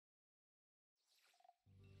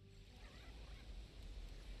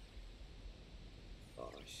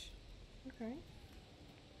Okay.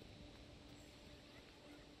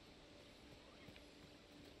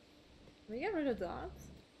 Can we get rid of that?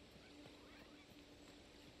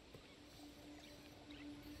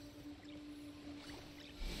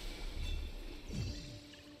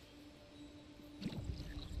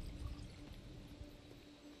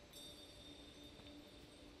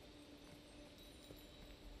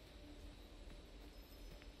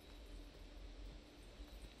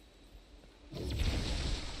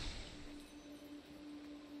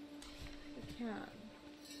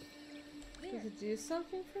 Does it do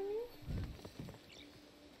something for me?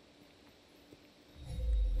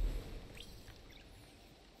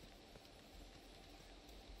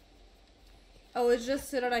 Oh, it's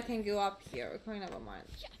just so that I can go up here. Okay, never mind.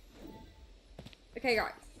 Okay,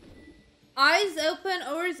 guys. Eyes open,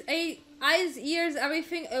 eyes, ears,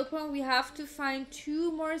 everything open. We have to find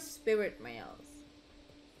 2 more spirit mails.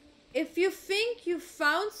 If you think you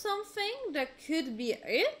found something that could be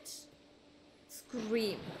it,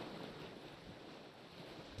 scream.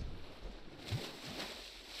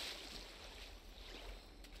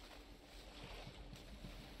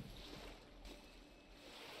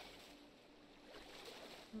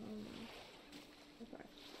 Okay.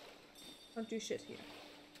 Don't do shit here.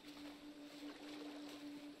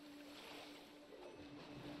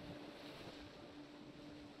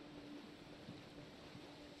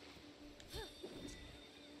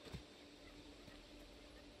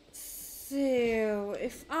 So,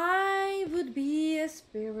 if I would be a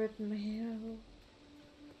spirit male,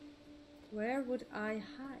 where would I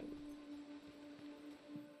hide?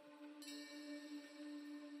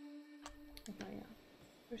 Okay, yeah.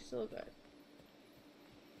 We're still good.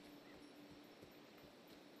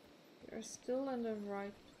 We're still in the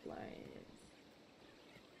right place.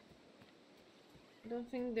 I don't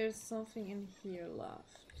think there's something in here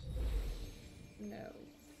left. No.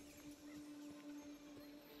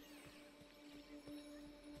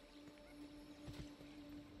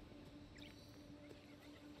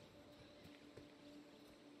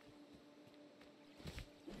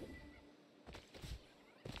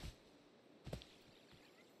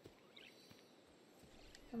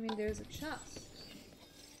 I mean, there's a chest.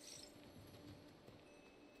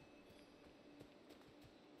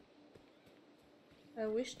 I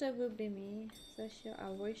wish that would be me, Sasha. I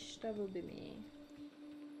wish that would be me.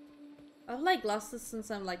 I've like glasses since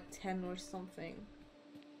I'm like 10 or something.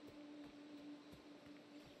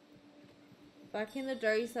 Back in the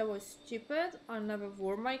days I was stupid, I never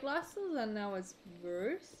wore my glasses, and now it's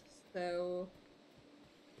worse, so...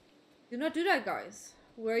 Do not do that, guys.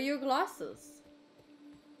 Wear your glasses.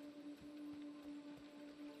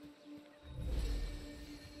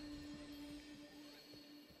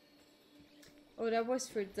 Oh, that was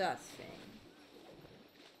for that thing.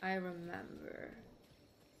 I remember.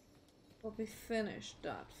 But we finished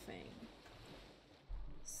that thing.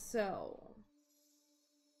 So...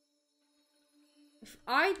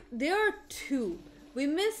 There are 2. We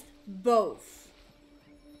missed both.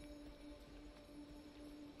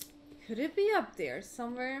 Could it be up there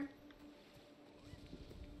somewhere?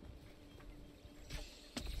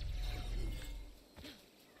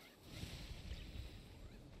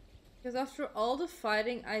 Because after all the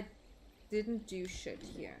fighting, I didn't do shit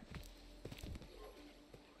here.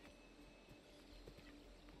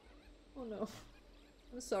 Oh no.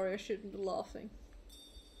 I'm sorry, I shouldn't be laughing.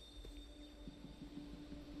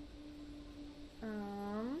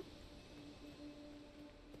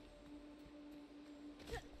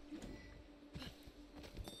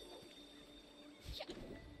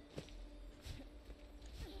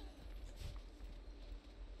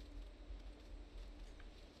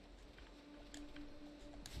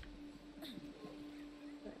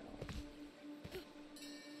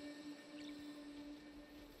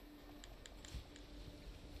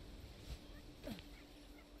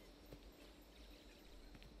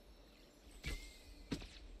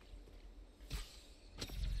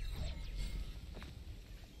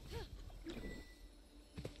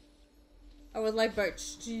 I was like, but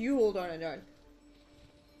you hold on and on.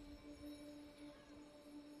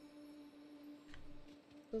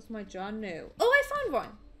 Was my John? No. Oh, I found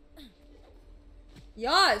one!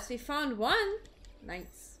 Yes, we found one!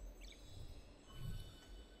 Nice.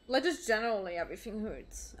 Like, just generally everything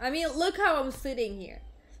hurts. I mean, look how I'm sitting here.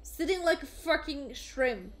 Sitting like a fucking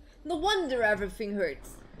shrimp. No wonder everything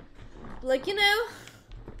hurts. Like, you know...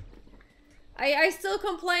 I still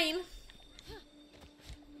complain.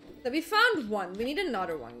 So we found one. We need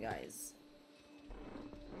another one, guys.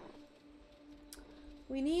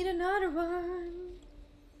 We need another one.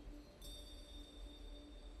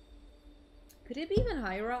 Could it be even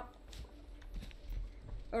higher up?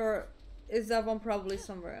 Or is that one probably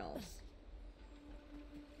somewhere else?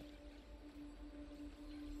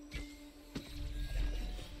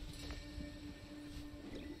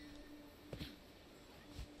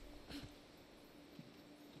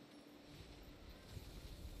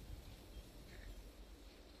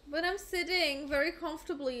 But I'm sitting very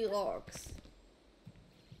comfortably, Logs.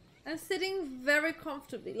 I'm sitting very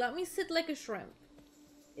comfortably. Let me sit like a shrimp.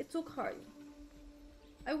 It's okay.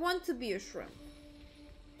 I want to be a shrimp.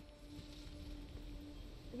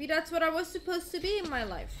 Maybe that's what I was supposed to be in my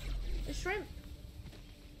life. A shrimp.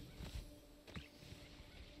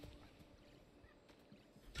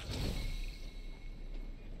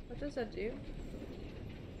 What does that do?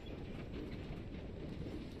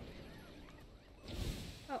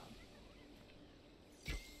 Oh.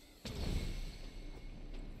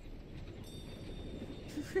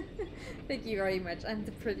 Thank you very much. I'm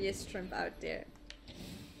the prettiest shrimp out there.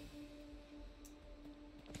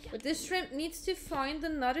 But this shrimp needs to find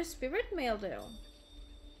another spirit mail though.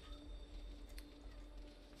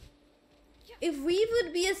 If we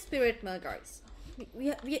would be a spirit mail, guys, we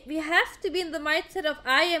have to be in the mindset of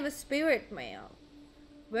I am a spirit mail.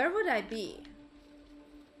 Where would I be?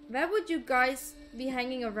 Where would you guys be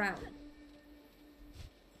hanging around?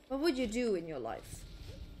 What would you do in your life?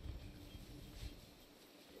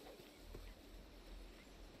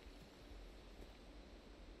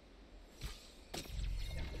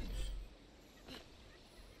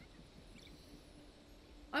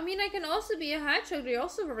 I mean, I can also be a hedgehog. They're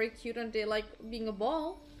also very cute and they like being a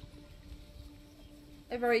ball.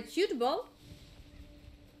 A very cute ball.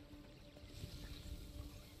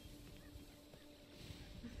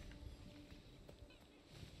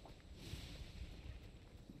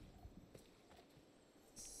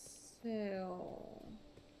 So...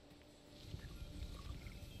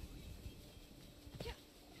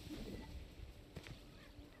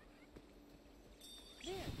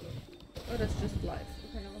 Oh, that's just life.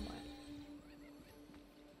 Okay, never mind.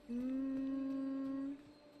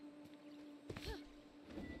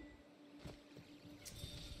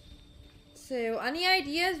 So, any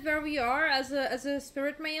ideas where we are as a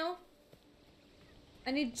spirit mail?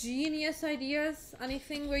 Any genius ideas?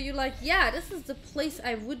 Anything where you're like, yeah, this is the place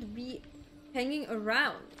I would be hanging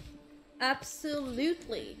around?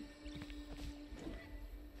 Absolutely.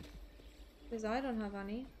 Because I don't have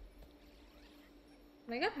any.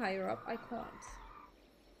 Can I get higher up? I can't.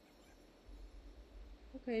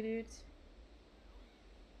 Okay,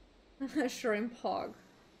 dude. Shrimp hog.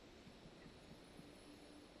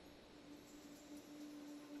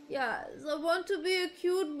 Yes, I want to be a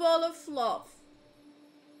cute ball of fluff.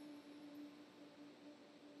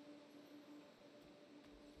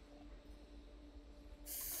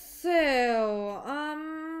 So,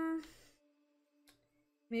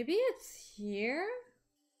 maybe it's here?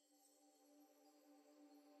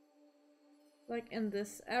 Like in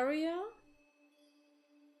this area?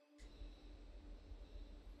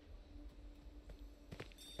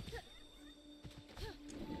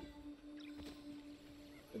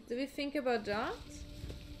 Do we think about that?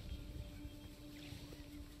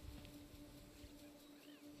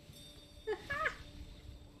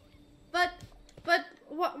 But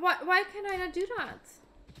why can I not do that?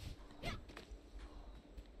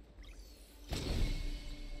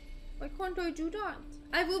 Why can't I do that?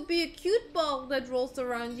 I would be a cute ball that rolls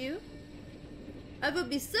around you. I would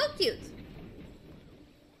be so cute.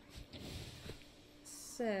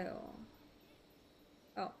 So...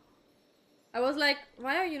 Oh. I was like,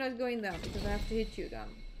 why are you not going down? Because I have to hit you down.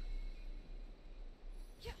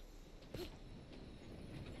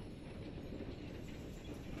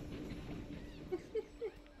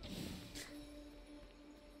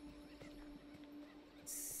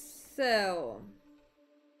 So...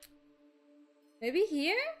 Maybe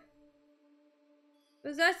here?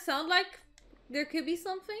 Does that sound like there could be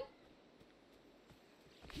something?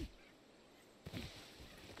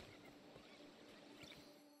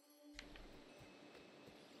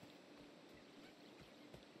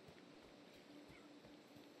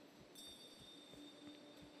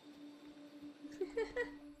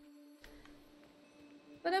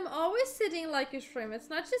 But I'm always sitting like a shrimp. It's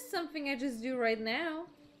not just something I just do right now.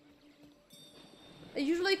 I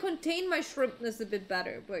usually contain my shrimpness a bit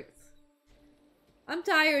better, but... I'm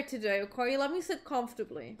tired today, okay? Let me sit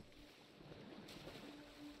comfortably.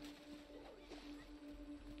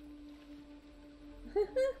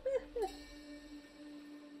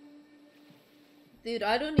 Dude,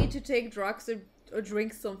 I don't need to take drugs or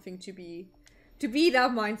drink something to be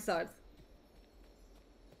that mindset.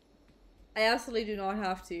 I absolutely do not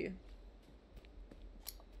have to.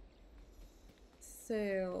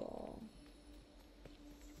 So...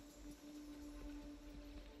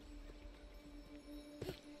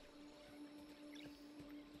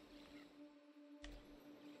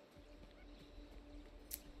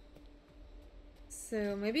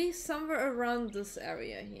 So maybe somewhere around this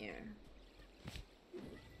area here.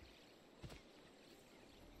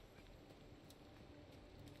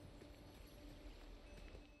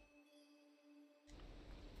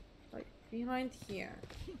 Like behind here.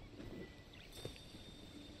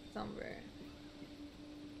 Somewhere.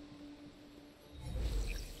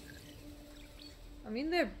 I mean,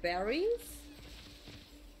 they're berries?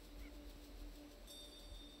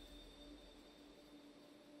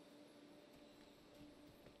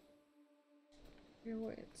 Here,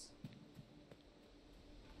 wait.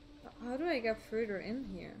 How do I get further in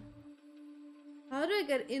here? How do I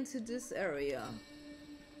get into this area?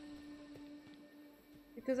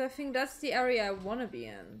 Because I think that's the area I want to be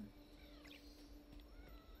in.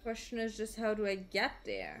 Question is just how do I get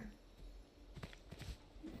there?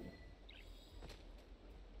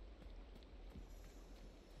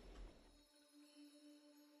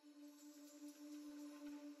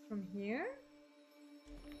 From here?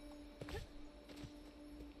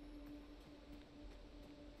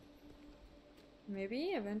 Maybe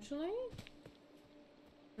eventually?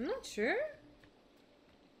 I'm not sure.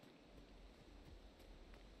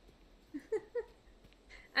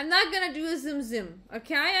 I'm not gonna do a zoom zoom,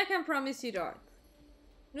 okay? I can promise you that.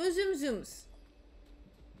 No zoom zooms.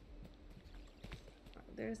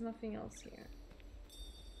 There's nothing else here.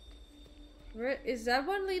 Where is that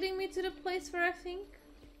one leading me to the place where I think?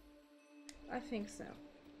 I think so.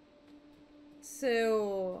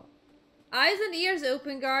 So, eyes and ears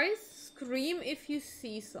open, guys. Scream if you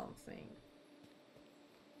see something.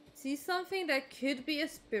 See something that could be a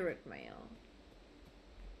spirit mail.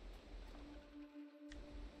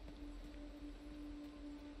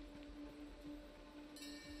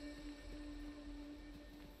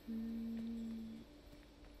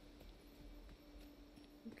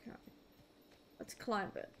 Okay. Let's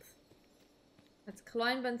climb it. Let's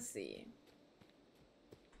climb and see.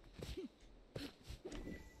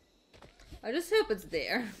 I just hope it's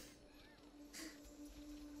there.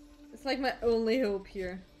 It's like my only hope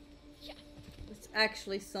here. It's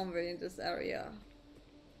actually somewhere in this area.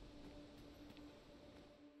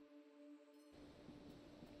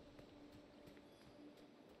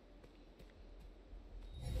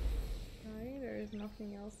 Okay, there is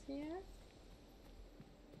nothing else here.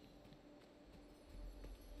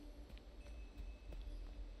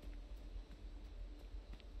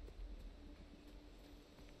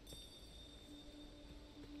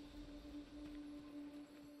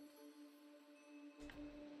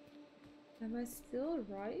 Am I still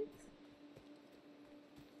right?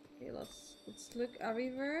 Okay, let's look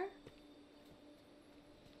everywhere.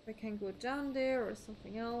 If I can go down there or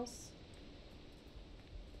something else.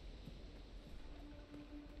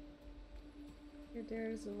 Okay,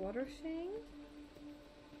 there's a water thing.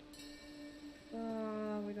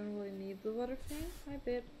 We don't really need the water thing. I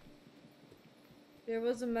bet. There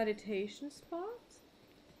was a meditation spot.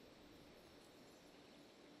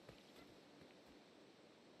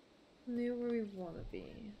 Knew where we want to be.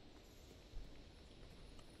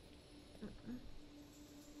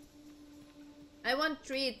 I want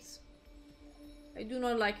treats. I do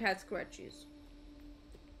not like head scratches.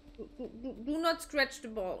 Do not scratch the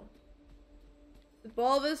ball. The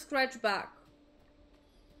ball will scratch back.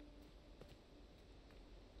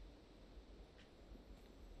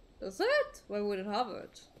 Does it? Why would it have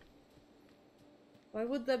it? Why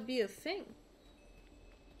would that be a thing?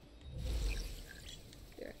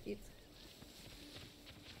 There, eat.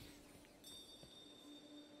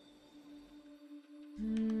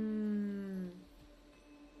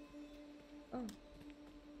 Oh.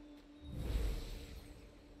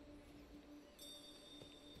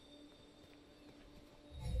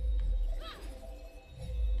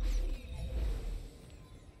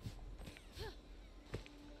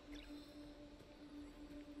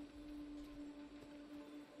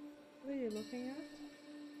 What are you looking at?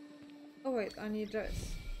 Oh wait, I need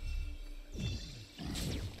this.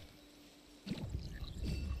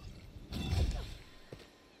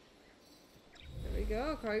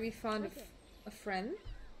 Go. Okay, we found a friend.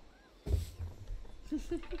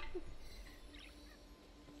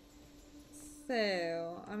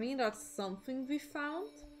 So, I mean, that's something we found.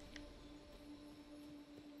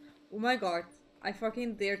 Oh my god, I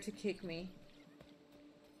fucking dare to kick me.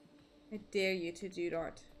 I dare you to do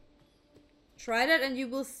that. Try that and you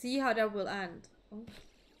will see how that will end. Oh.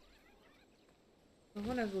 I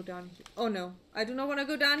wanna go down here. Oh no, I do not wanna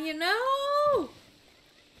go down here. No!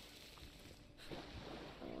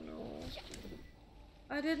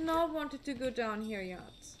 I did not want it to go down here yet.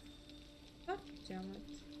 God damn it.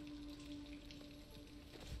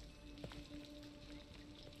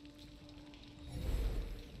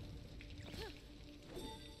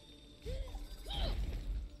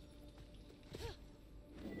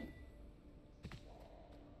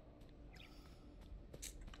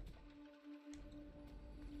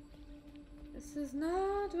 This is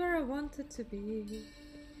not where I wanted to be.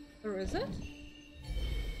 Or is it?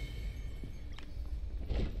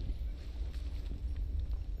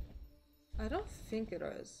 I don't think it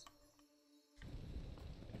is.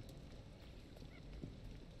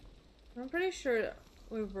 I'm pretty sure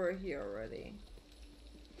we were here already.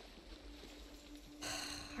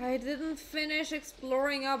 I didn't finish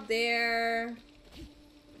exploring up there.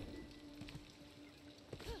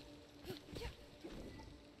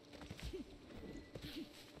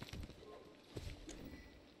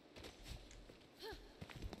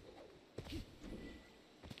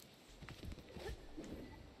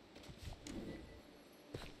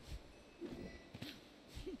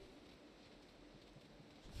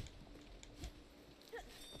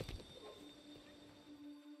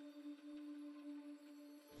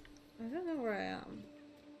 I don't know where I am.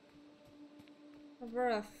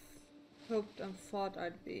 Where I hoped and thought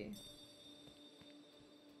I'd be.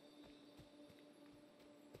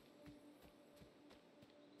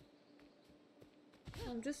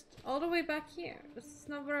 I'm just all the way back here. This is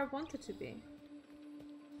not where I wanted to be.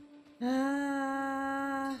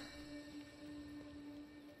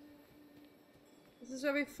 This is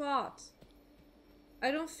where we fought. I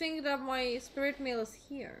don't think that my spirit mail is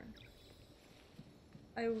here.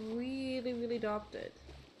 I really doubt it.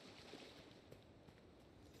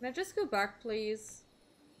 Can I just go back, please?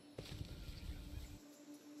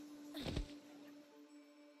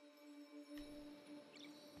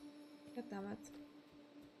 God damn it.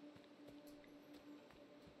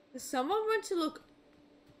 Does someone want to look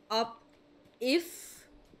up if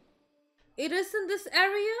it is in this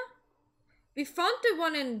area? We found the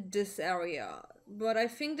one in this area, but I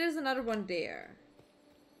think there's another one there.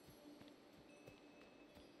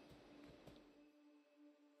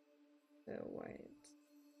 So wait.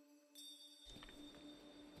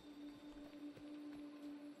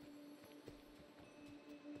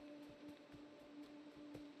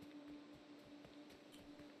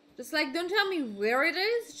 Just like, don't tell me where it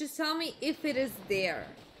is, just tell me if it is there.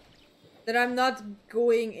 That I'm not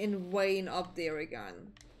going in vain up there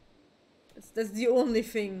again. That's the only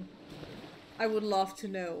thing I would love to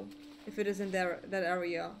know, if it is in that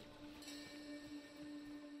area.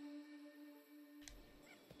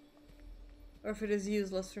 Or if it is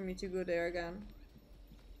useless for me to go there again.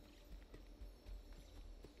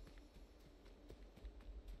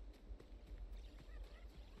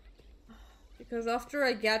 Because after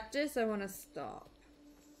I get this, I want to stop.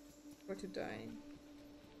 Or to die.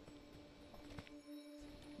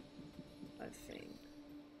 I think.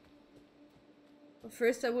 But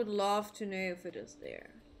first I would love to know if it is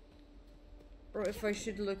there. Or if I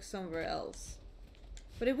should look somewhere else.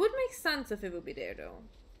 But it would make sense if it would be there though.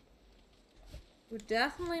 Would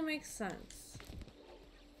definitely make sense.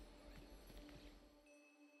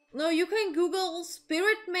 No, you can Google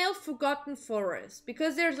Spirit Mail Forgotten Forest,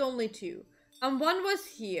 because there's only two. And one was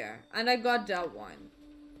here, and I got that one.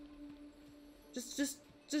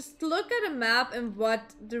 Just look at a map and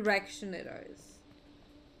what direction it is.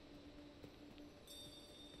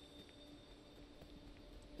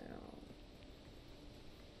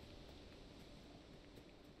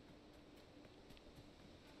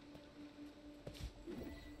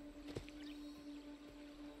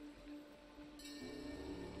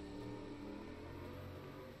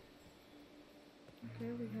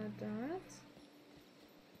 Okay, we had that.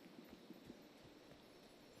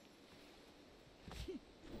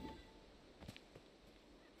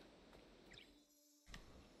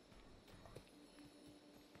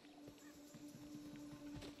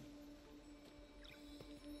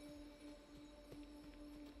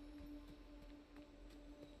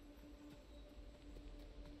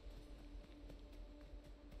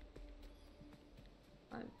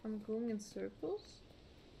 I'm going in circles.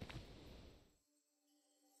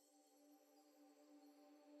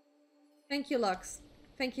 Thank you, Lux.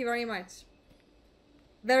 Thank you very much.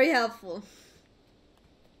 Very helpful.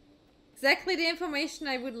 Exactly the information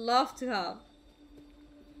I would love to have.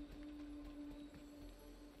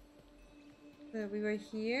 So we were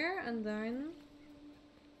here and then...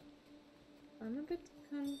 I'm a bit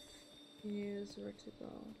confused where to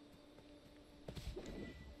go.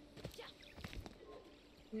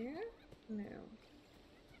 Here? No.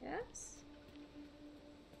 Yes?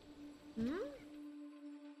 Hmm?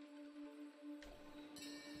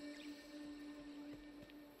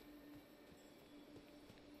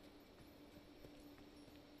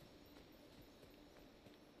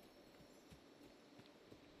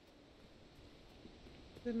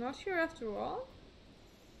 Is it not here after all?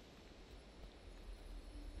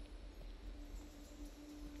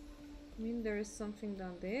 I mean, there is something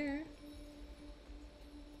down there.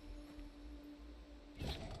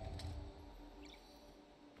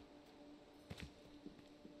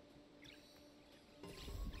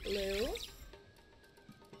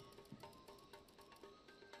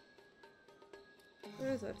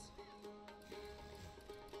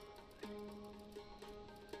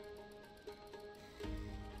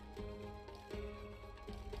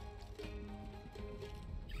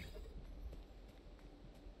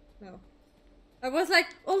 I was like,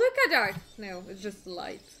 oh look at that! No, it's just the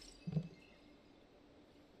light.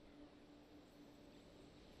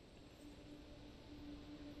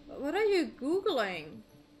 What are you Googling?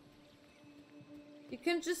 You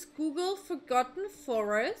can just Google Forgotten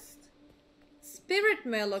Forest, Spirit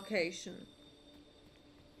Mail location.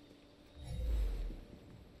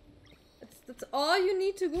 That's all you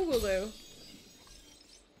need to Google though.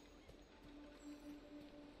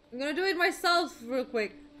 I'm gonna do it myself real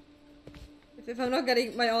quick. If I'm not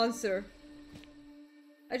getting my answer.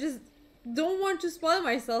 I just don't want to spoil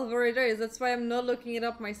myself where it is. That's why I'm not looking it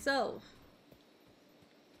up myself.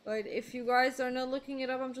 But if you guys are not looking it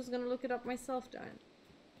up, I'm just gonna look it up myself then.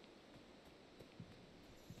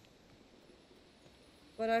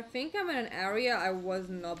 But I think I'm in an area I was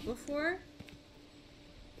not before.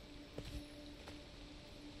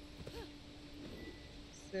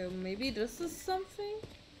 So maybe this is something?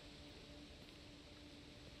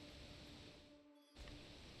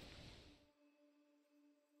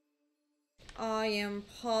 I am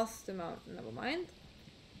past the mountain, never mind.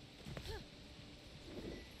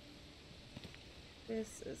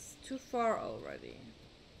 This is too far already.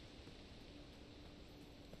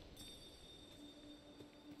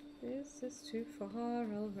 This is too far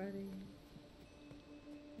already.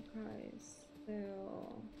 Okay, so...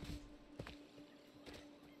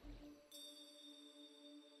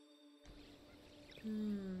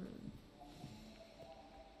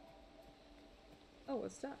 Oh,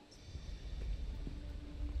 what's that?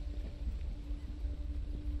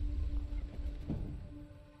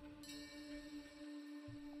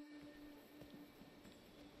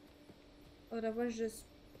 Oh, that was just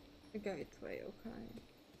a gateway, okay.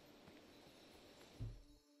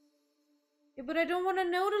 Yeah, but I don't want to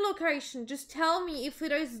know the location. Just tell me if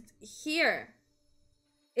it is here.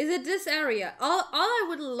 Is it this area? All I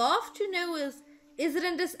would love to know is it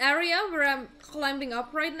in this area where I'm climbing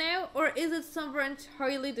up right now? Or is it somewhere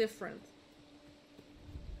entirely different?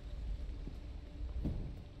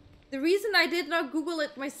 The reason I did not Google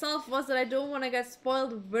it myself was that I don't want to get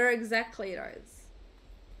spoiled where exactly it is.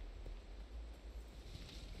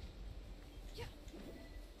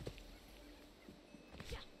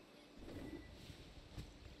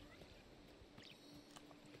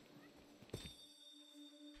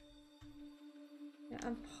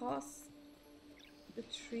 I'm past the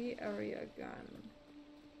tree area again.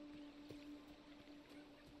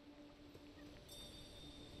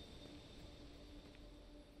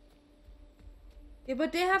 Yeah,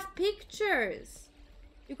 but they have pictures.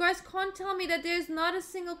 You guys can't tell me that there's not a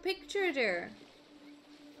single picture there.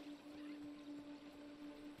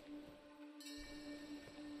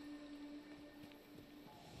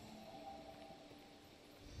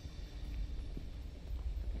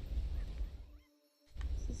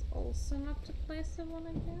 Also not the place I want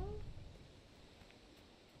to go.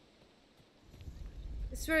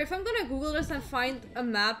 I swear, if I'm gonna Google this and find a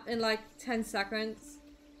map in like 10 seconds,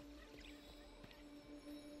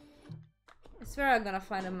 I swear I'm gonna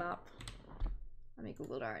find a map. Let me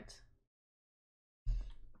Google that.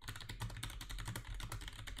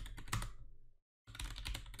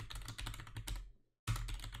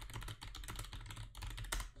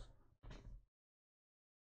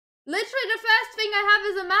 Literally the first thing I have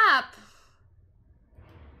is a map.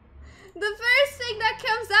 The first thing that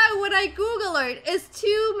comes out when I Google it is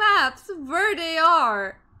 2 maps where they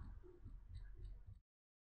are.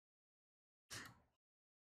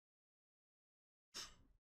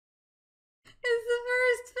 It's the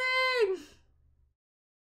first thing.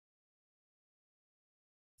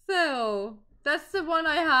 So, that's the one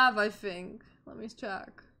I have, I think. Let me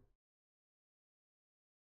check.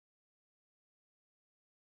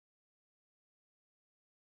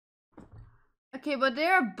 Okay, but they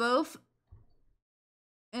are both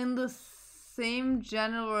in the same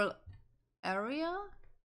general area?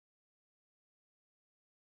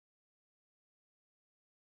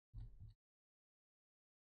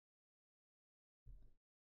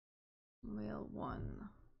 Mail 1.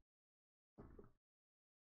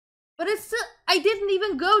 But it's still, I didn't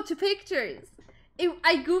even go to pictures.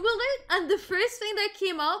 I googled it and the first thing that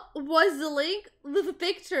came up was the link with a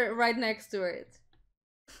picture right next to it.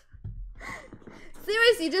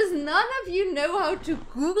 Seriously, does none of you know how to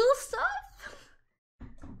Google stuff?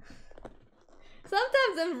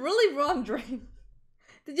 Sometimes I'm really wondering.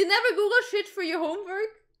 Did you never Google shit for your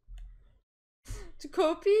homework? To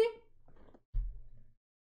copy?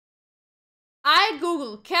 I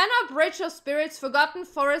Googled Cannot Bridge of Spirits Forgotten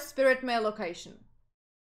Forest Spirit Mail location.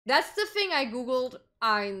 That's the thing I Googled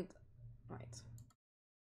and... Right.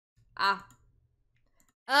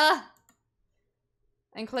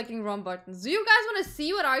 and clicking wrong buttons. Do you guys want to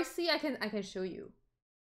see what I see? I can show you.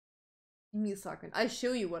 Give me a second. I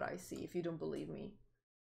show you what I see if you don't believe me.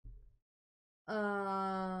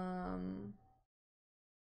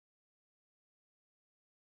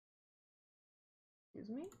 Excuse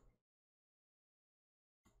me.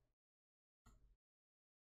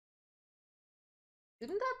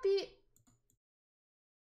 Shouldn't that be?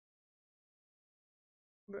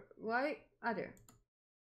 Why? Ah, there.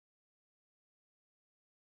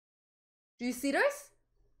 Do you see this?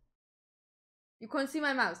 You can't see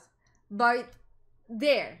my mouse, but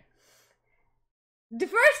there. The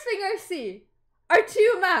first thing I see are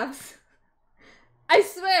 2 maps. I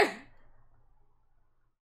swear.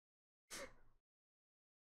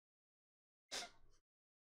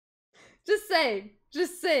 Just saying.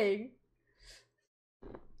 Just saying.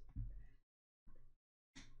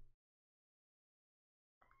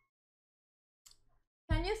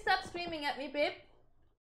 Can you stop screaming at me, babe?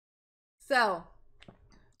 So,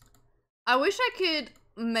 I wish I could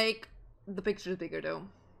make the pictures bigger though.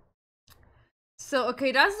 So,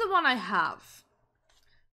 okay, that's the one I have.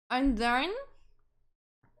 And then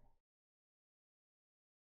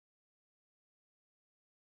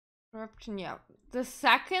corruption, yeah. The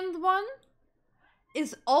second one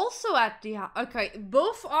is also at the okay,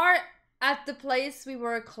 both are at the place we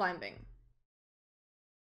were climbing.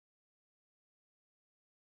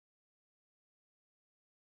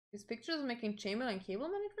 These pictures making chamber and cable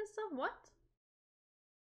management stuff? What?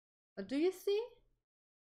 What do you see?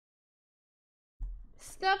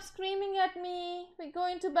 Stop screaming at me. We're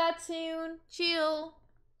going to bed soon. Chill.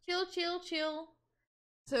 Chill, chill, chill.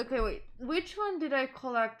 So, okay, wait. Which one did I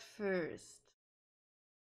collect first?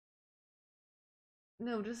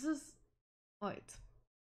 No, this is... Wait.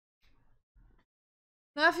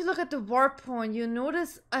 Now if you look at the warp point, you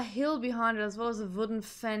notice a hill behind it as well as a wooden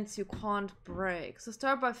fence you can't break. So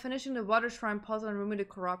start by finishing the water shrine puzzle and remove the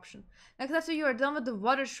corruption. Next, after you are done with the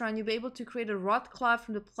water shrine, you'll be able to create a rock cloud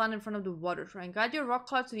from the planet in front of the water shrine. Guide your rock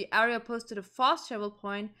cloud to the area opposed to the fast travel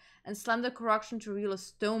point and slam the corruption to reveal a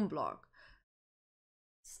stone block.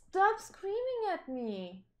 Stop screaming at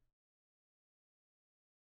me!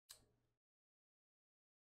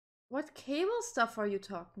 What cable stuff are you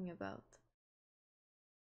talking about?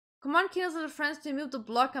 Command kills the friends to move the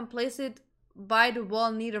block and place it by the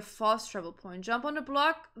wall near the fast travel point. Jump on the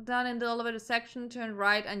block, down in the elevator section, turn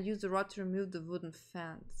right and use the rod to remove the wooden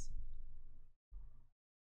fence.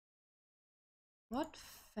 What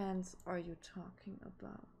fence are you talking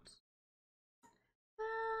about?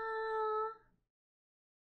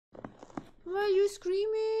 Why are you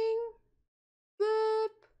screaming?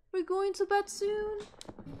 Babe, we're going to bed soon.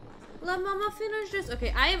 Let mama finish this.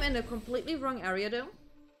 Okay, I am in a completely wrong area though.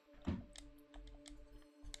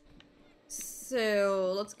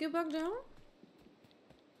 So let's go back down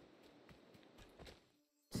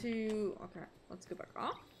to, okay, let's go back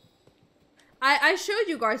up. I showed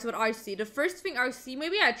you guys what I see. The first thing I see,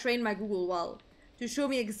 maybe I trained my Google well to show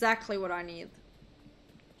me exactly what I need.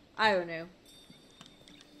 I don't know.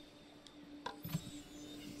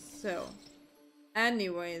 So,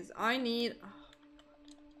 anyways, I need,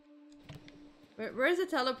 where's the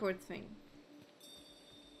teleport thing?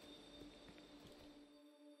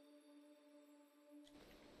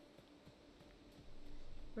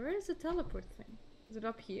 Where is the teleport thing? Is it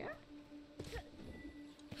up here?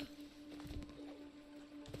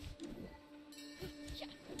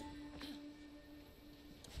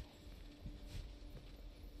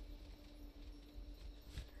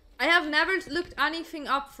 I have never looked anything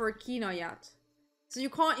up for Kina yet. So you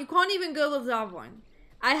can't even go with that one.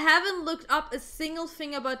 I haven't looked up a single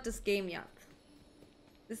thing about this game yet.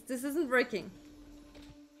 This isn't working.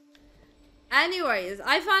 Anyways,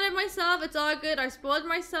 I found it myself. It's all good. I spoiled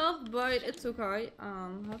myself, but it's okay.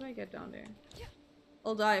 How do I get down there?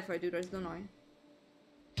 I'll die if I do this, don't I?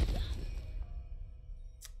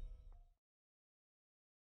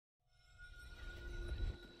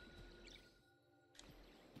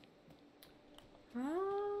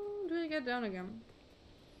 How do I get down again?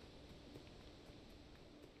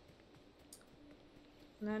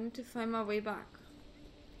 Now I need to find my way back.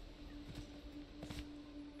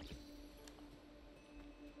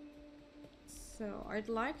 So I'd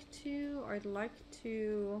like to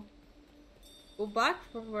go back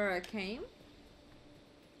from where I came.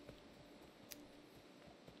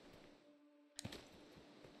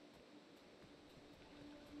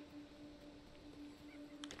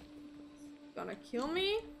 Gonna kill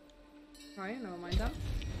me? Right, never mind that.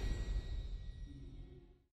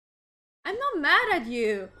 I'm not mad at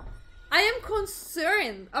you. I am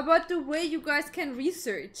concerned about the way you guys can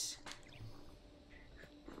research.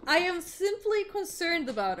 I am simply concerned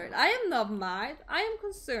about it. I am not mad. I am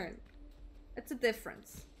concerned. It's a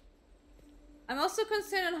difference. I'm also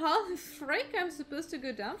concerned on how the frick I'm supposed to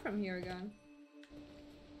go down from here again.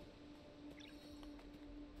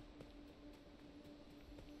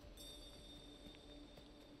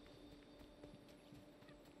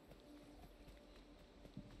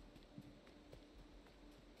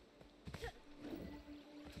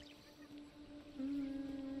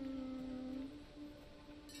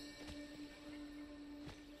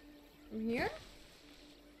 From here?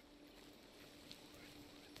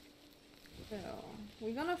 So,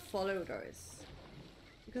 we're gonna follow those.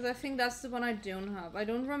 Because I think that's the one I don't have. I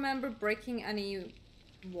don't remember breaking any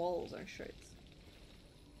walls or shit.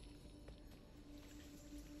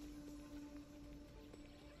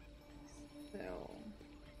 So...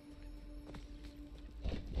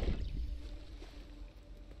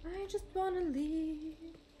 I just wanna leave.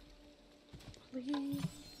 Please.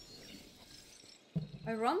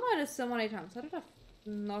 I run by this so many times. How did I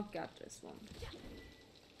not get this one?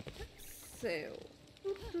 So...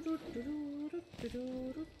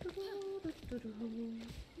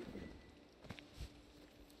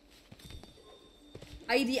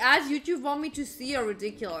 The ads YouTube want me to see are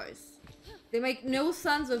ridiculous. They make no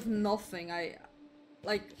sense of nothing.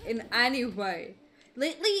 Like, in any way.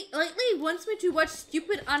 Lately it wants me to watch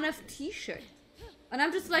stupid NFT shit. And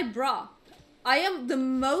I'm just like, bruh. I am the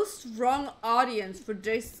most wrong audience for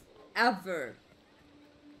this ever.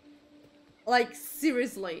 Like,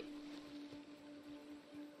 seriously.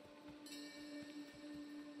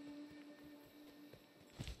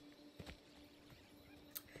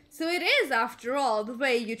 So it is, after all, the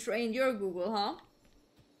way you trained your Google, huh?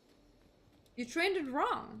 You trained it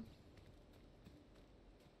wrong.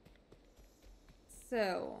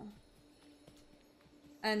 So...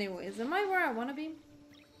 Anyways, am I where I want to be?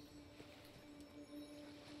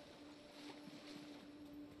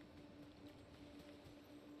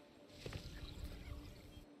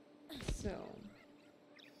 So...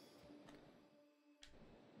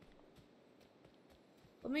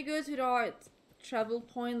 Let me go to the art travel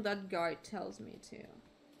point that guide tells me to.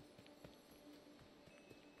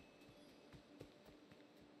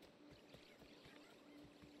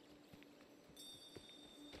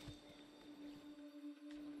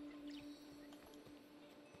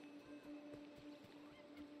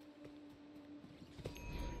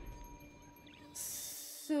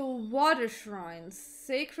 So, water shrines.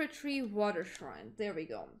 Sacred tree water shrine. There we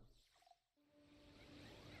go.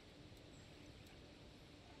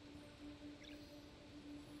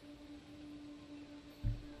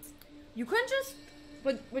 You can just...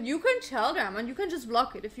 But you can tell them and you can just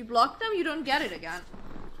block it. If you block them, you don't get it again.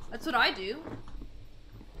 That's what I do.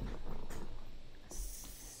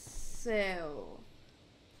 So...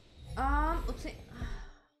 let's see.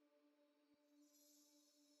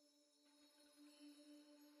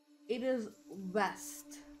 It is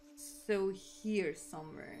west. So here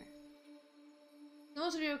somewhere.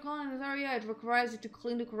 Most of your calling in this area, it requires you to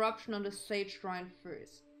clean the corruption on the sage shrine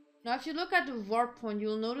first. Now if you look at the warp point,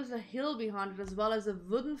 you'll notice a hill behind it as well as a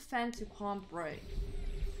wooden fence you can't break.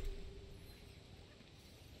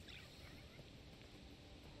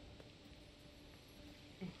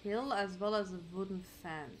 A hill as well as a wooden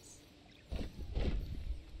fence.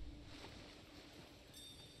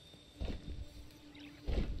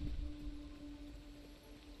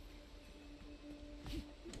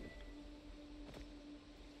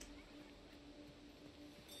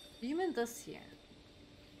 Do you mean this here?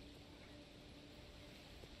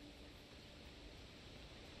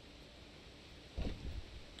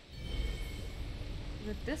 Is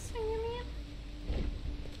it this thing you mean?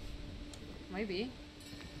 Maybe.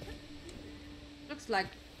 Looks like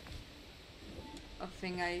a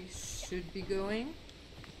thing I should be going.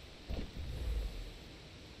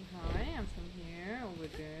 Okay, I'm from here, over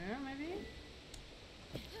there, maybe?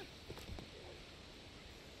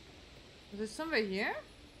 Is there somewhere here?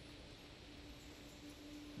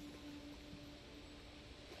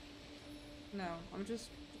 No, I'm just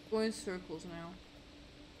going circles now.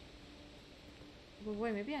 But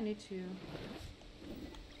wait, maybe I need to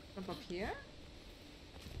jump up here?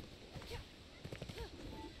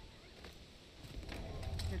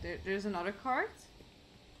 There's another cart.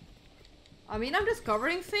 I mean, I'm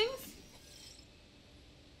discovering things.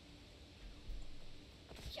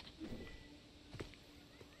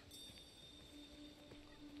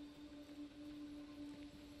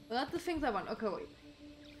 But that's the things I want. Okay, wait.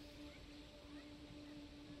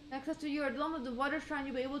 Access to your dome of the water shrine,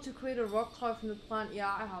 you'll be able to create a rock cloud from the plant. Yeah,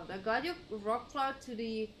 I have that. Guide your rock cloud to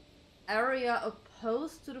the area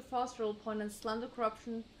opposed to the fast roll point and slam the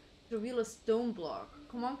corruption to reveal a stone block.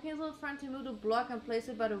 Command cancel friend to move the block and place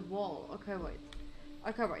it by the wall. Okay, wait.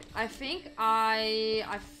 Okay, wait. I think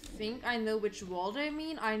I know which wall they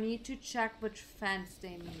mean. I need to check which fence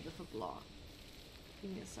they mean with a block.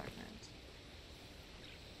 Give me a second.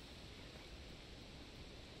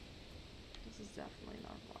 This is definitely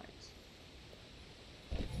not right.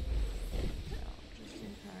 So, just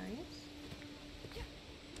in case.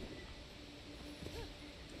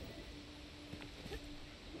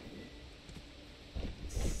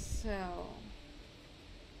 So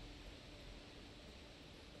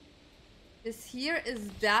this here is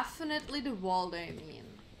definitely the wall they mean.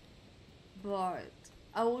 But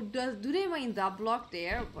oh, do they mean that block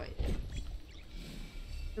there? Wait.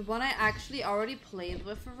 The one I actually already played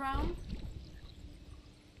with around?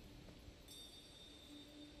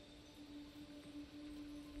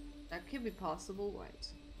 That could be possible, wait.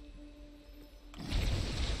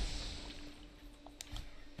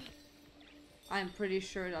 I'm pretty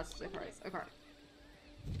sure that's the case. Okay.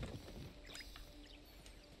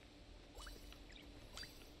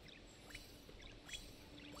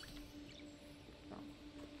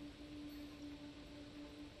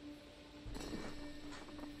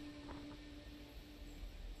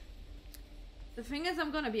 The thing is,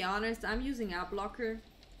 I'm gonna be honest, I'm using ad blocker.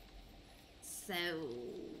 So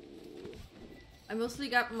I mostly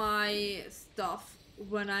get my stuff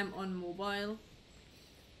when I'm on mobile.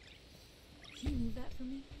 Can you move that for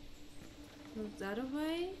me? Move that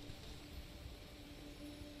away.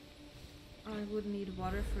 I would need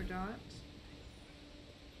water for that.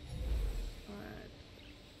 But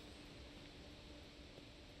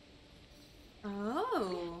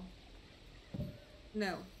oh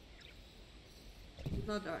no,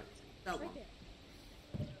 not that. That one.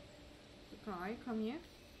 Okay, come here.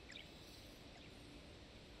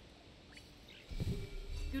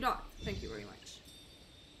 Do that. Thank you very much.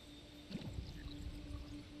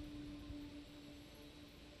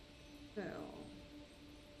 So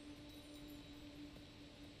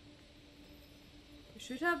we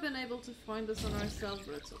should have been able to find this on ourselves,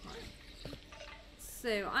 but it's okay.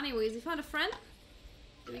 So, anyways, we found a friend.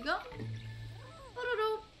 Here we go.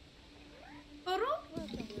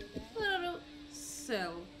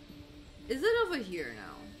 So, is it over here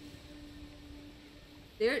now?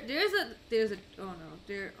 There's a oh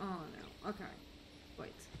no, oh no. Okay.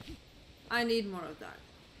 Wait. I need more of that.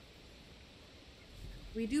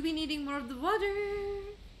 We do be needing more of the water.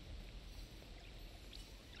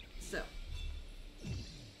 So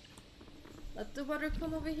let the water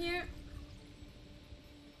come over here.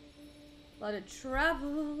 Let it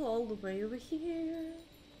travel all the way over here.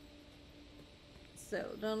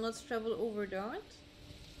 So then let's travel over that.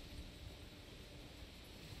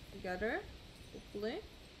 Together, hopefully.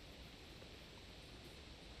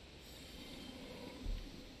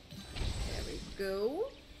 There we go.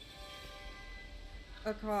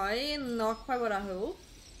 Okay, not quite what I hoped.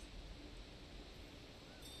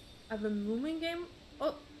 I have a moving game.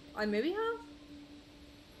 Oh, I maybe have?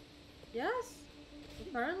 Yes,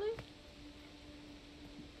 apparently.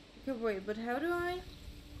 Okay, wait, but how do I?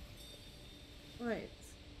 Wait.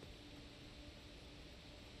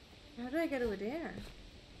 How do I get over there?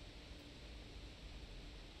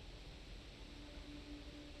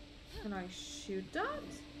 Can I shoot that?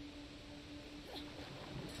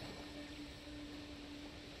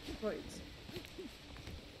 Wait.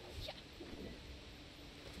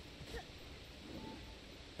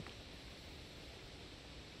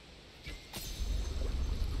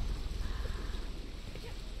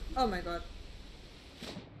 Oh my god.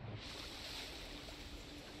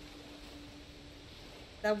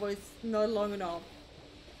 That was not long enough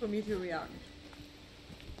for me to react.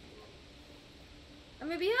 And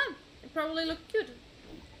maybe yeah, it probably looked cute.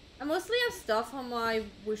 I mostly have stuff on my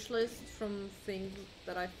wish list from things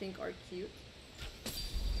that I think are cute.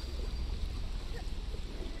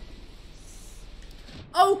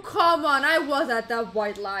 Oh come on, I was at that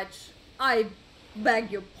white latch. I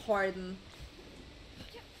beg your pardon.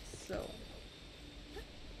 So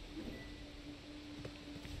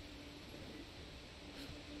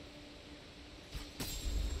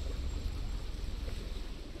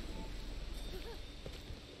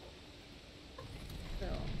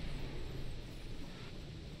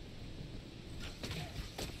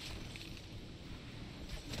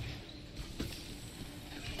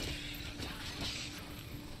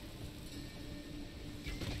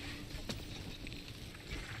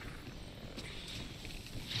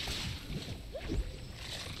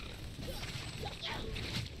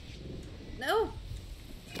no.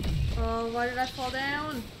 Oh, why did I fall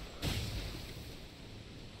down?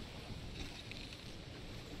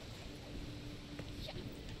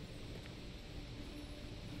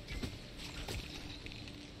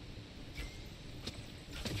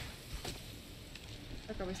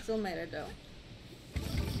 we still made it though.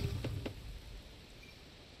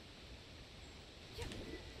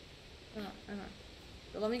 Okay.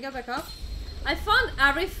 So let me get back up. I found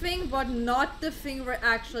everything, but not the thing we're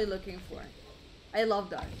actually looking for. I love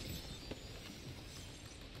that.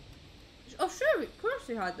 Oh sure, of course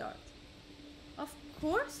we had that. Of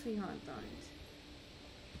course we had that.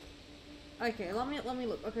 Okay, let me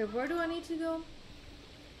look. Okay, where do I need to go?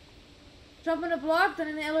 Jump on a block, then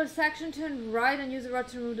in the other section, turn right and use the rod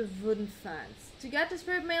to remove the wooden fence. To get the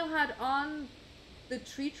spirit mail, head on the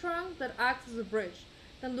tree trunk that acts as a bridge.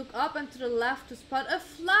 Then look up and to the left to spot a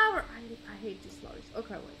flower. I hate these flowers.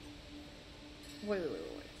 Okay, wait.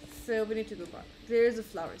 So we need to go back. There's a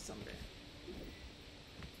flower somewhere.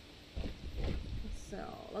 So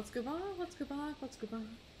let's go back.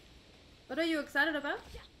 What are you excited about?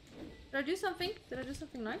 Did I do something? Did I do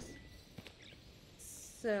something nice?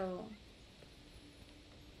 So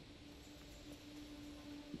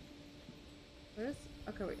where's...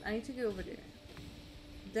 Okay, wait. I need to go over there.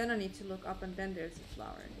 Then I need to look up, and then there's a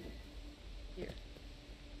flower.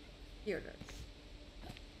 Here it is.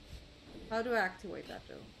 How do I activate that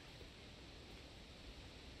though?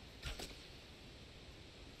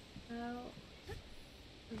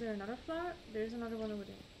 Is there another flower? There's another one over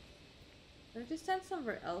there. Did I just stand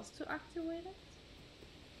somewhere else to activate it?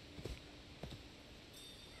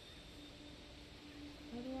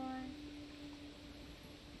 How do I...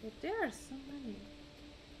 But there are so many.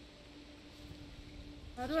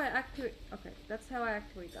 How do I activate? Okay, that's how I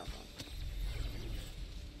activate that one.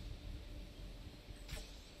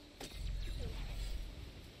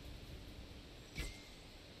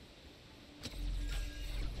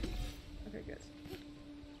 Okay, good.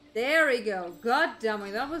 There we go. God damn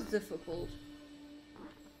it, that was difficult.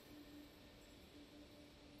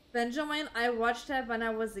 Benjamin, I watched that when I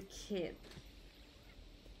was a kid.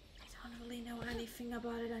 I don't really know anything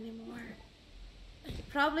about it anymore. It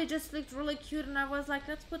probably just looked really cute and I was like,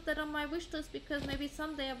 let's put that on my wish list because maybe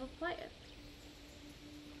someday I will play it.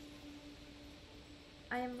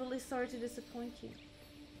 I am really sorry to disappoint you.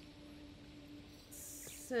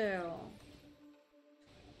 So...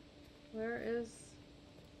 Where's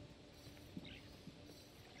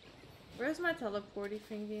my teleporty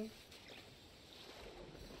thingy?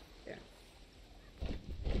 There.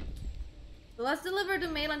 So let's deliver the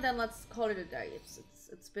mail and then let's call it a day.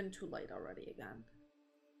 It's been too late already again.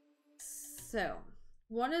 So,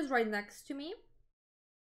 one is right next to me.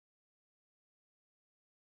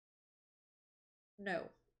 No.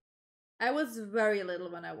 I was very little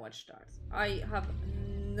when I watched that. I have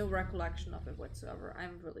no recollection of it whatsoever.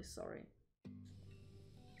 I'm really sorry.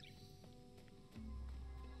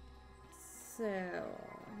 So,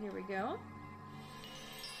 here we go.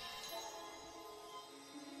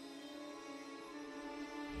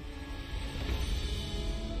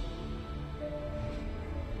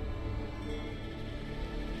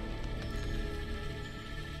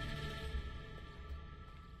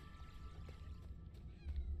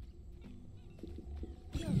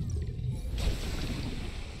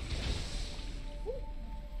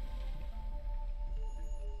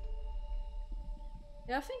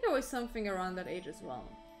 Yeah, I think I was something around that age as well.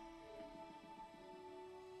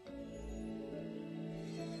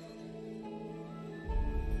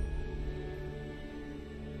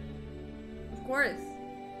 Of course.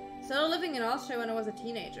 Started living in Austria when I was a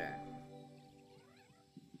teenager.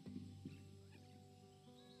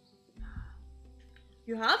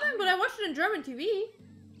 You haven't? But I watched it in German TV.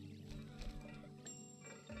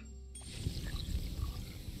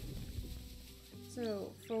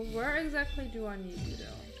 So, for where exactly do I need you though?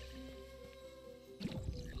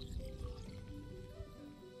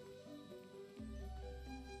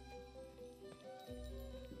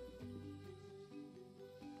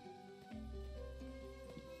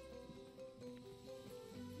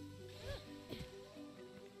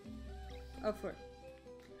 Oh, for...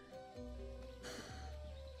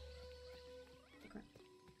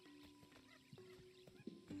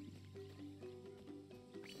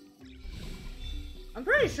 I'm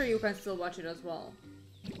pretty sure you can still watch it as well.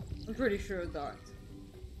 I'm pretty sure of that.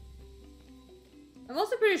 I'm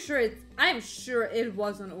also pretty sure I'm sure it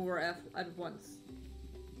wasn't over at once.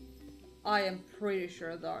 I am pretty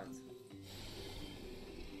sure of that.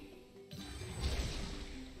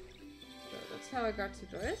 So that's how I got to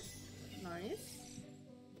this. Nice.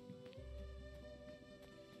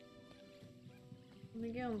 Let me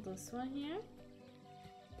get on this one here.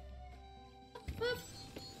 Boop.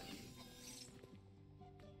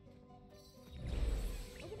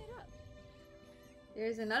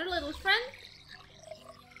 There's another little friend.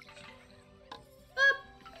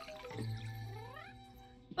 Boop.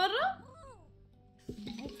 Bottle.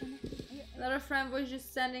 friend was just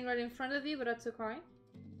standing right in front of you, but that's okay.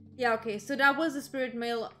 Yeah, okay, so that was the spirit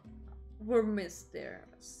mail were missed there.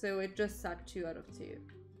 So it just said 2 out of 2.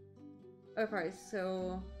 Okay,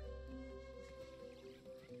 so...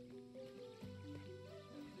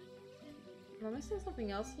 Am I missing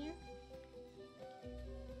something else here?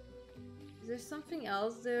 Is there something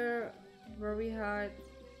else there where we had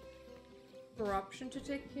corruption to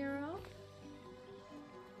take care of?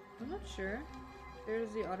 I'm not sure.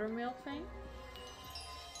 There's the other mail thing.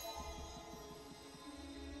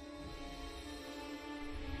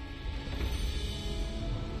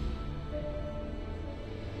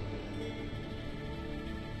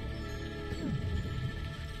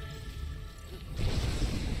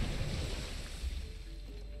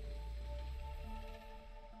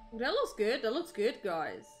 That looks good. That looks good,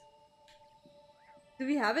 guys. Do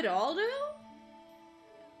we have it all, though?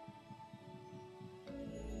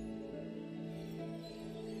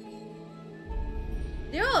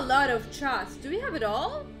 There are a lot of chests. Do we have it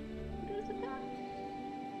all?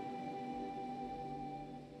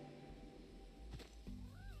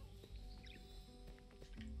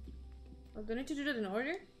 Oh, do I need to do that in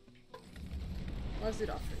order? Let's do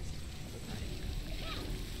that first.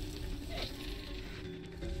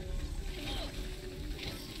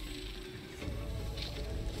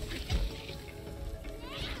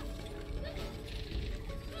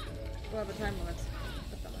 We'll have a time limit.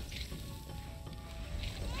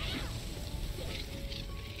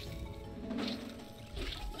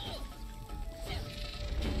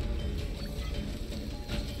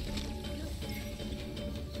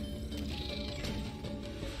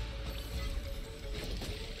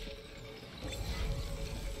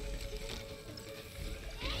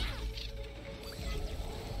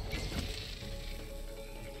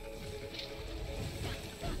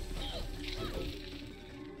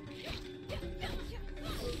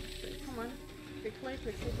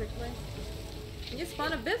 Quickly. Can you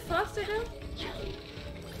spawn a bit faster though?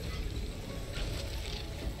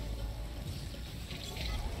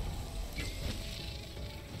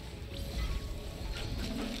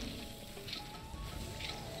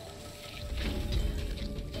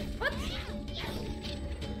 What?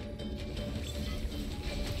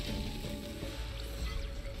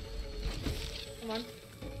 Come on.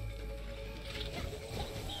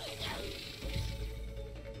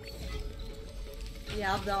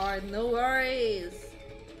 Yeah, there, no worries.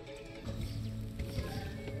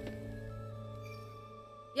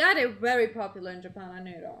 Yeah, they're very popular in Japan, I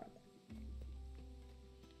knew that.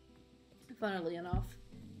 Funnily enough.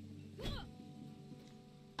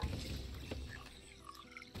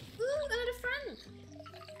 Ooh, another friend!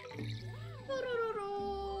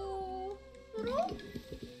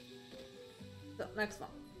 So, next one.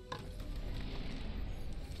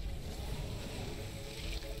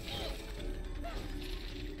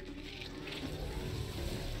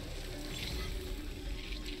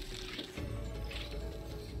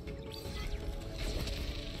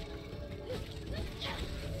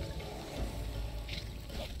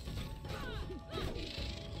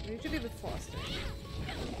 Need to be a bit faster.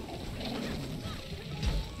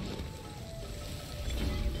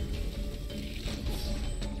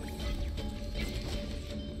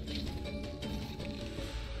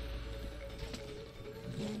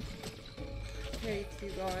 Hate you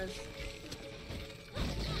guys.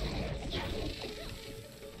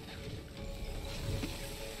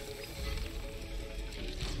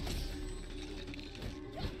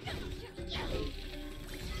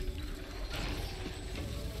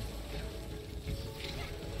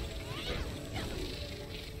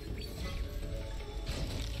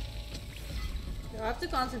 I have to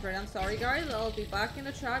concentrate. I'm sorry, guys. I'll be back in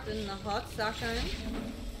the chat in a hot second.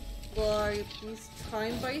 But these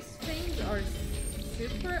time-based things are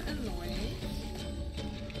super annoying.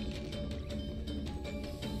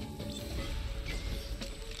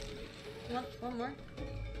 One more.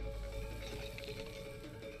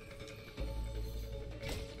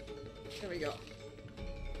 There we go.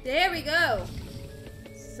 There we go!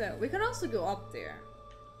 So, we can also go up there.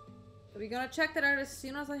 So we're gonna check that out as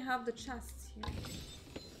soon as I have the chests here.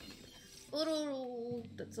 Oh,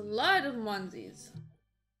 that's a lot of onesies.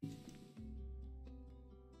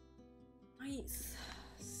 Nice.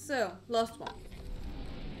 So, last one.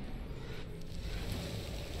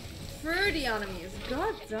 30 enemies.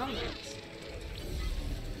 God damn it.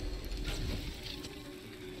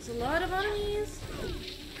 It's a lot of enemies.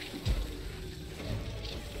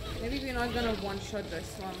 Maybe we're not gonna one-shot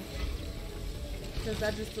this one. Because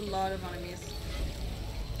that's just a lot of enemies.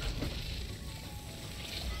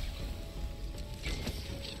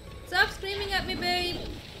 Stop screaming at me, babe!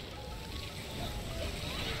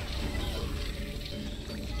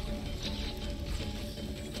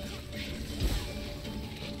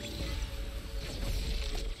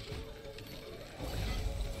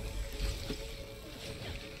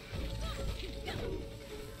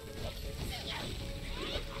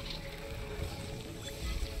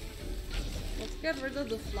 get rid of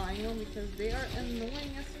the flying one because they are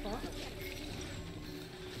annoying as fuck.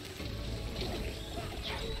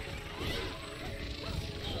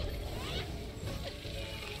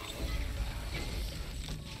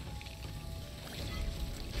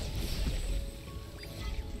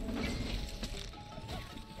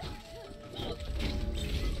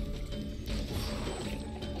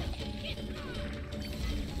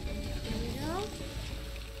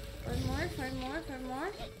 Five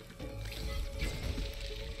more.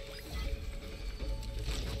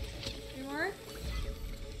 Three more.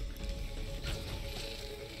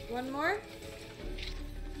 One more.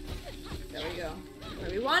 There we go.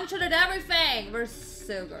 We one-shotted everything! We're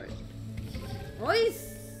so good.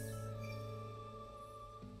 Nice!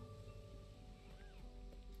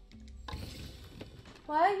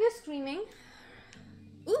 Why are you screaming?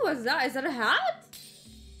 Ooh, what's that? Is that a hat?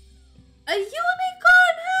 A unicorn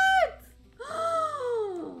hat!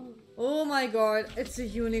 Oh my god, it's a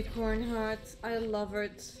unicorn hat. I love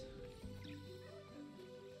it.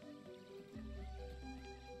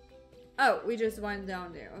 Oh, we just went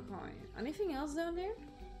down there. Okay. Anything else down there?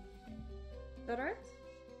 Is that right?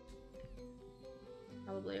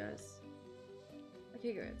 Probably is.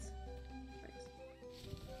 Okay, good. Right.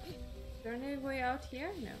 Is there any way out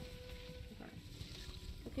here? No.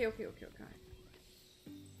 Okay. Okay.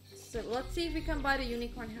 So let's see if we can buy the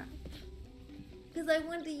unicorn hat. Because I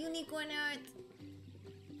want the unicorn hat.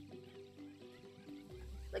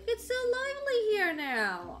 Like, it's so lively here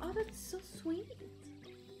now. Oh, that's so sweet.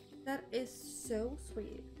 That is so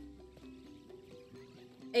sweet.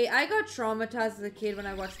 Hey, I got traumatized as a kid when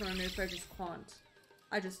I watched my movie.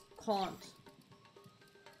 I just can't.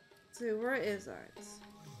 So, where is it?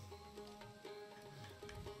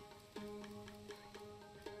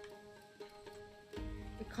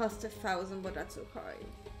 It cost 1,000, but that's okay.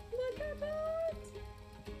 Look at that!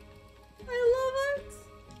 I love it!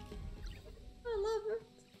 I love it.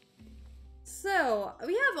 So,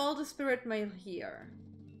 we have all the spirit mail here.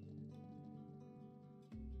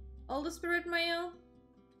 All the spirit mail.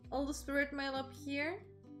 All the spirit mail up here.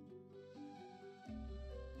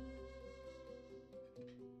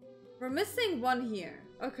 We're missing one here.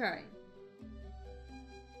 Okay.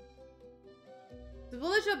 The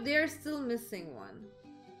village up there is still missing one.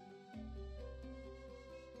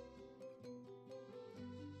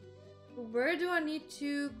 Where do I need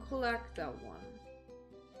to collect that one?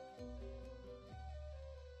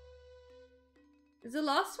 Is the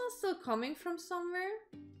last one still coming from somewhere?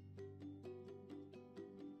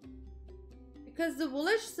 Because the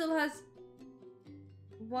village still has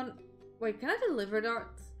one. Wait, can I deliver that?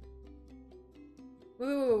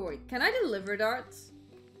 Wait. Can I deliver that?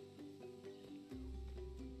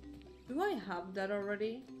 Do I have that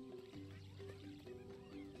already?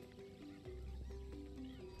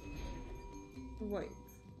 Wait.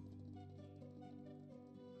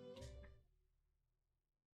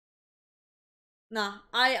 Nah,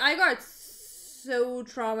 I got so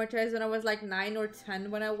traumatized when I was like 9 or 10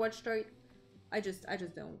 when I watched it. I just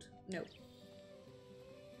don't. No.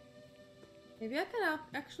 Maybe I can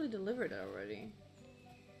actually deliver that already.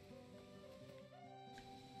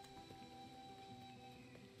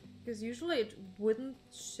 Because usually it wouldn't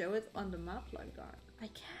show it on the map like that. I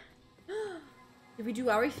can't. Did we do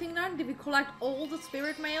everything then? Did we collect all the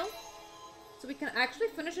spirit mail? So we can actually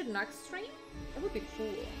finish it next stream? That would be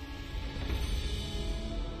cool.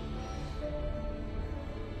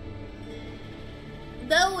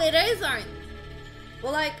 No, it isn't.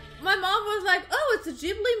 Well, like, my mom was like, oh, it's a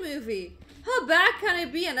Ghibli movie. How bad can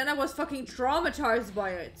it be? And then I was fucking traumatized by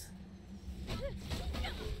it.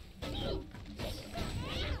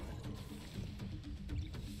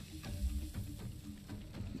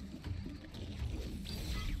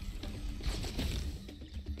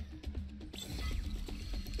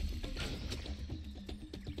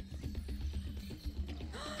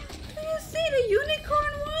 Do you see the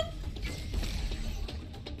unicorn one?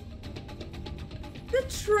 The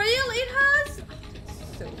trail it has? Oh,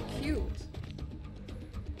 so cute.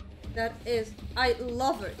 That is, I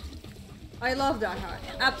love it. I love that hat.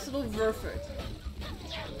 Absolute worth it.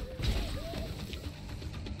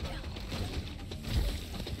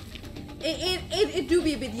 It do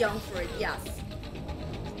be a bit young for it, yes.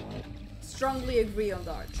 Strongly agree on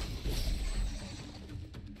that.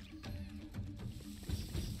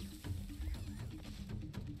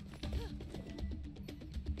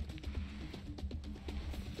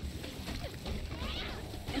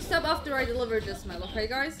 You stop after I deliver this mail, okay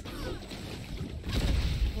guys?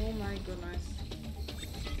 Oh my goodness.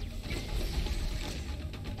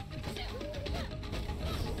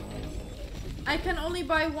 I can only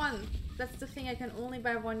buy one. That's the thing, I can only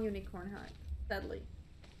buy one unicorn hat. Sadly.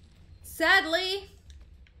 Sadly!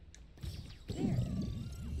 There.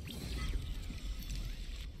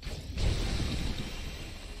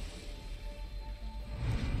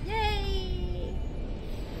 Yay!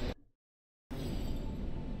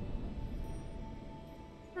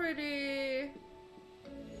 Pretty.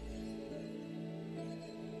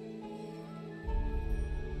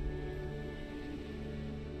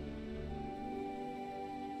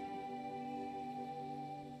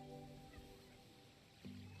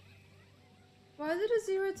 Why is it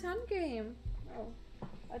a 0-10 game? Oh,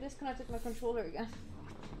 I disconnected my controller again.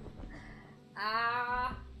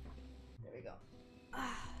 Ah, there we go.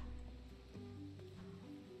 Ah.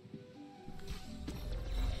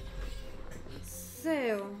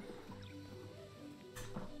 So,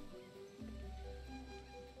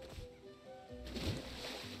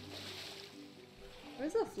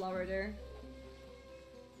 where's the flower there?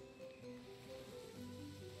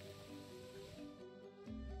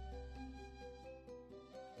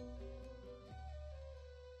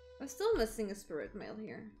 I'm still missing a spirit mail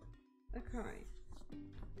here. Okay.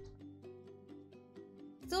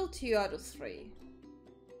 Still 2 out of 3.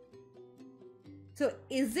 So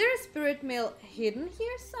is there a spirit mail hidden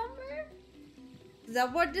here somewhere? Is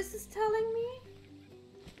that what this is telling me?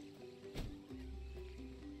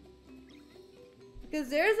 Because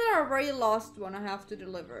there's our very last one I have to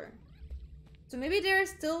deliver. So maybe there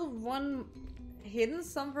is still one hidden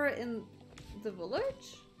somewhere in the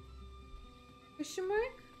village? Question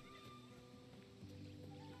mark?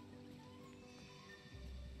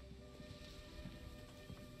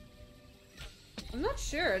 I'm not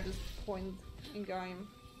sure at this point in game.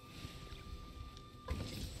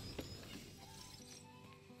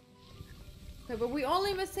 Okay, but we're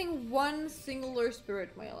only missing one singular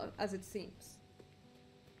spirit mail, as it seems.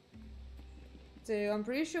 So I'm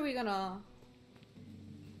pretty sure we're gonna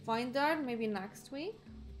find that maybe next week.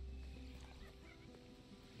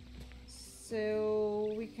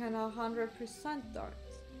 So we can 100% that.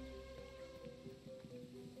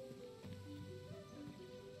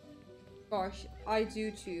 Gosh, I do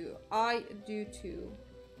too. I do too.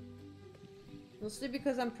 Mostly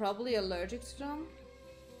because I'm probably allergic to them.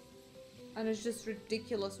 And it's just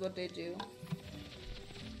ridiculous what they do.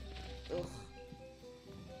 Ugh.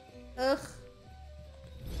 Ugh.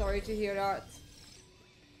 Sorry to hear that.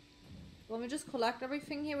 Let me just collect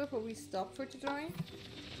everything here before we stop for today.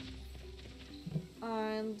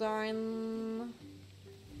 And then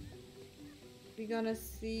we're gonna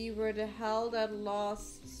see where the hell that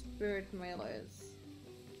last spirit mail is.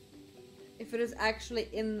 If it is actually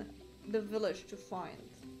in the village to find.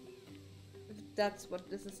 If that's what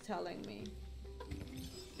this is telling me.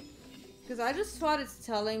 Because I just thought it's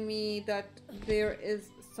telling me that there is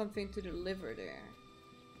something to deliver there.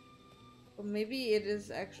 But maybe it is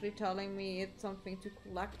actually telling me it's something to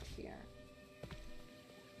collect here.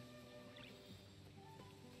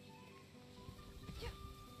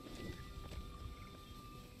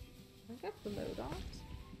 I get below that.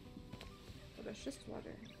 Oh, that's just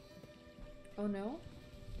water. Oh no?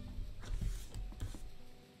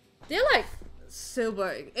 They're like so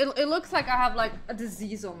big. It looks like I have like a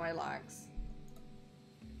disease on my legs.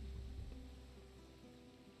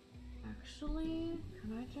 Actually,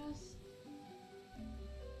 can I just...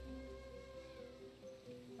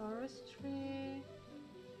 Forestry,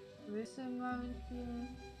 Risen Mountain,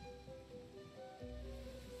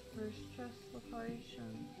 first chest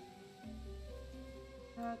location,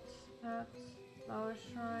 pets, flower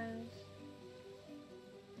shrines,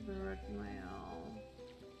 spirit mail.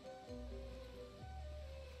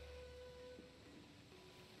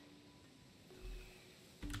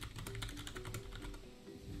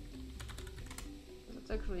 That's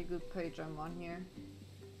actually a good page I'm on here.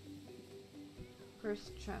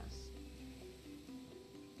 First chest.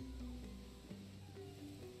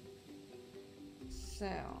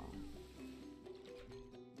 So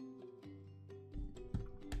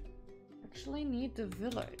actually need the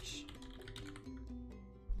village.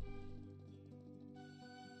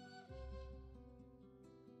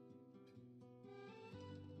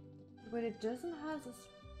 But it doesn't have a...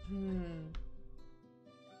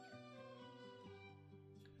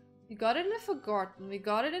 We got it in the Forgotten. We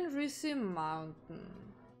got it in Rusu Mountain.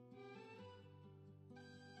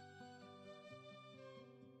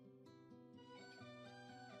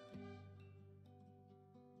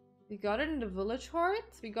 We got it in the village heart.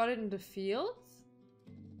 We got it in the fields.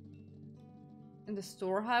 In the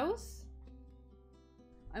storehouse.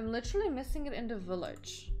 I'm literally missing it in the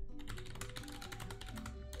village.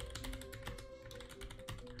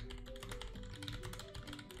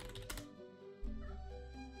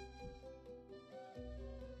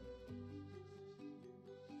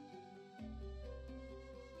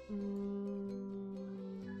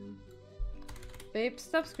 Babe,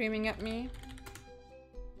 stop screaming at me.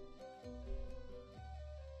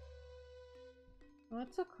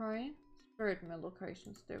 What's a cry? Spirit mill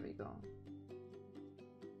locations, there we go.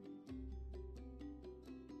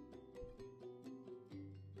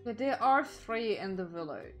 Yeah, there are 3 in the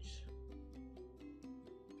village.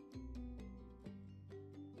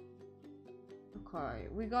 Okay,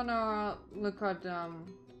 we're gonna look at them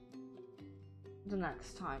the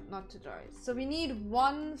next time, not today. So we need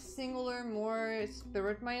 1 singular more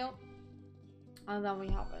spirit mail, and then we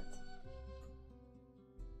have it.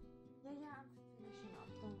 Yeah,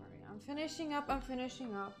 I'm finishing up, don't worry. I'm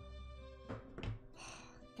finishing up.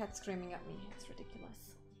 Cat screaming at me, it's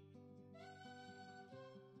ridiculous.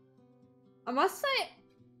 I must say,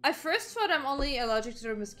 I first thought I'm only allergic to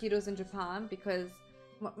the mosquitoes in Japan because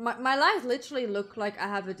my life literally looked like I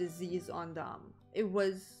have a disease on them. It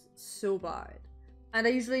was so bad. And I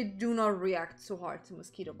usually do not react so hard to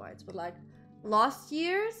mosquito bites. But like last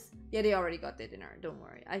year's, yeah, they already got their dinner. Don't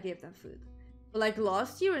worry, I gave them food. But like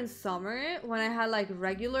last year in summer, when I had like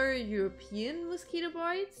regular European mosquito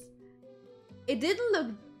bites, it didn't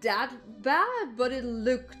look that bad, but it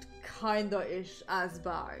looked kinda-ish as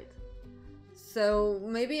bad. So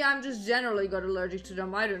maybe I'm just generally got allergic to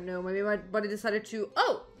them. I don't know. Maybe my body decided to,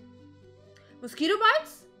 oh, mosquito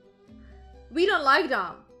bites? We don't like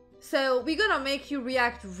them. So we're gonna make you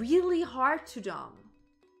react really hard to them.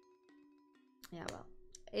 Yeah, well,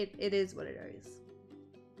 it is what it is.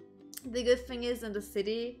 The good thing is in the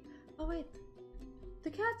city... Oh wait,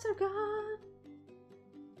 the cats are gone.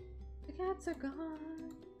 The cats are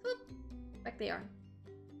gone. Oop. Back they are.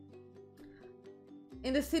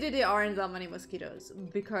 In the city there aren't that many mosquitoes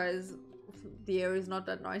because the air is not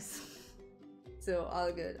that nice. So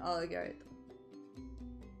all good, all good.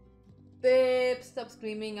 Babe, stop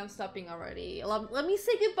screaming, I'm stopping already. Let me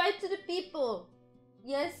say goodbye to the people.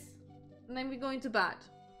 Yes, and then we're going to bed.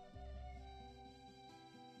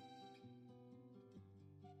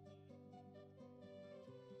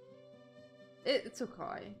 It's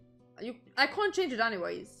okay. I can't change it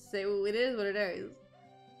anyways, so it is what it is.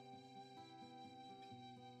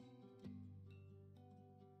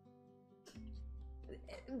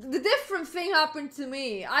 The different thing happened to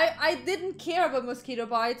me. I didn't care about mosquito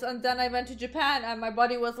bites, and then I went to Japan and my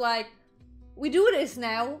body was like, we do this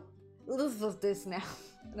now. Live with this now.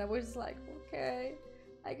 And I was just like, okay,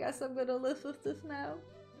 I guess I'm gonna live with this now.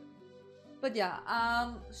 But yeah,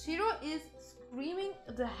 Shiro is screaming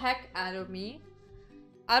the heck out of me.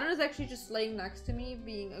 Adam is actually just laying next to me,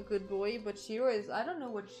 being a good boy, but Shiro is, I don't know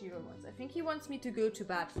what Shiro wants. I think he wants me to go to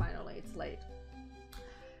bed finally, it's late.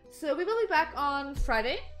 So we will be back on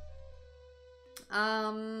Friday.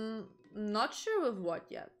 Not sure with what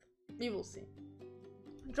yet. We will see.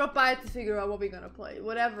 Drop by to figure out what we're gonna play.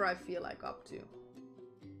 Whatever I feel like up to.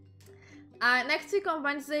 Next week on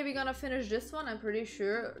Wednesday we're gonna finish this one. I'm pretty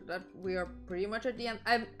sure that we are pretty much at the end.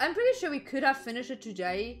 I'm pretty sure we could have finished it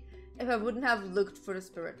today if I wouldn't have looked for the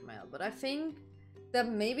spirit mail. But I think that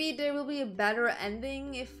maybe there will be a better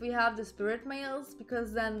ending if we have the spirit mails,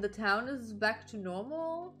 because then the town is back to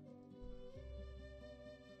normal.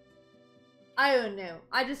 I don't know.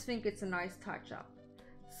 I just think it's a nice touch up.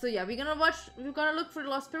 So yeah, we're gonna look for the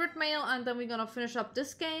lost spirit mail, and then we're gonna finish up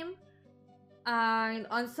this game. And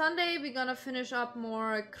on Sunday we're gonna finish up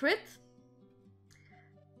more crit.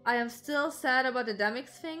 I am still sad about the Demix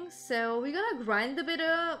thing, so we're gonna grind a bit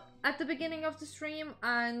at the beginning of the stream,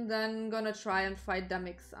 and then gonna try and fight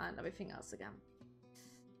Demix and everything else again.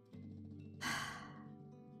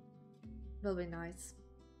 Will be nice.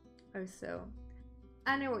 Also,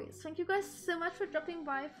 anyways, thank you guys so much for dropping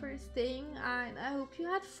by, for staying, and I hope you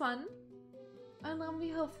had fun. And then we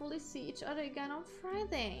hopefully see each other again on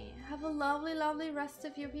Friday. Have a lovely, lovely rest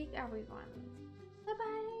of your week, everyone. Bye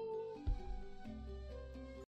bye.